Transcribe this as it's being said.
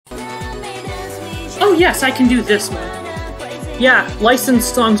Oh yes, I can do this one. Yeah,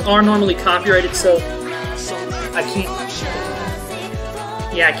 licensed songs are normally copyrighted, so I can't.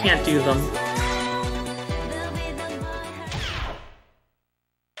 Yeah, I can't do them.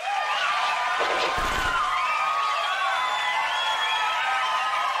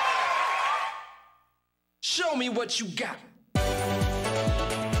 Show me what you got.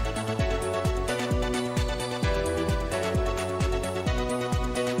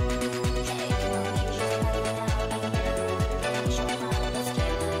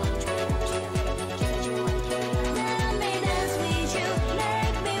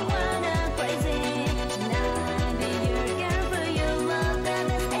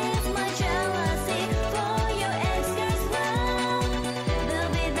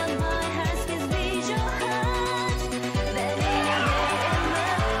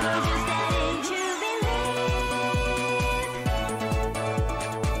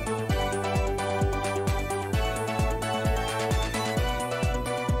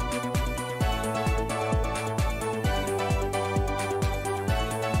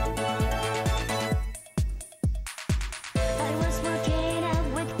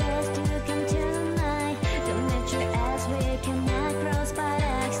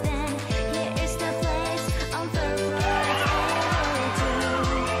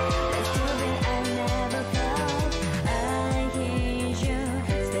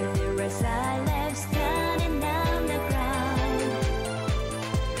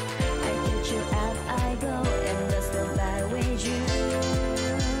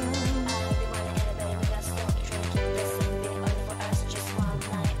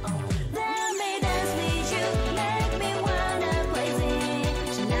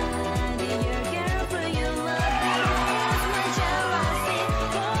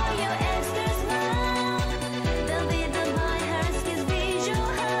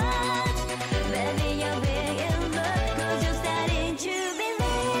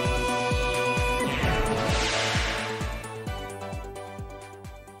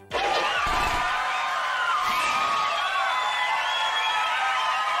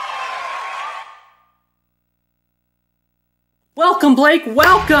 Welcome, Blake,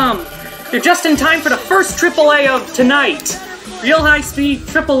 welcome! You're just in time for the first AAA of tonight. Real high speed,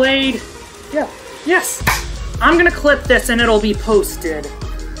 AAA. Yeah, yes. I'm gonna clip this and it'll be posted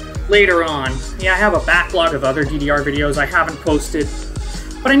later on. Yeah, I have a backlog of other DDR videos I haven't posted.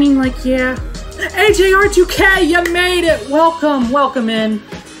 But I mean, like, yeah. AJR2K, you made it! Welcome, welcome in.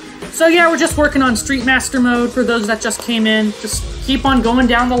 So yeah, we're just working on Street Master mode for those that just came in. Just keep on going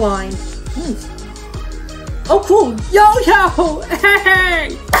down the line. Oh, cool! Yo!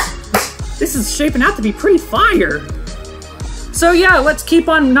 Hey! This is shaping out to be pretty fire. So yeah, let's keep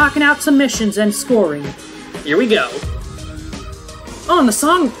on knocking out some missions and scoring. Here we go. Oh, and the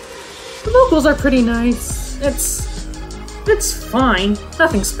song, the vocals are pretty nice. It's fine.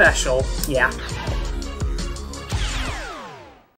 Nothing special. Yeah.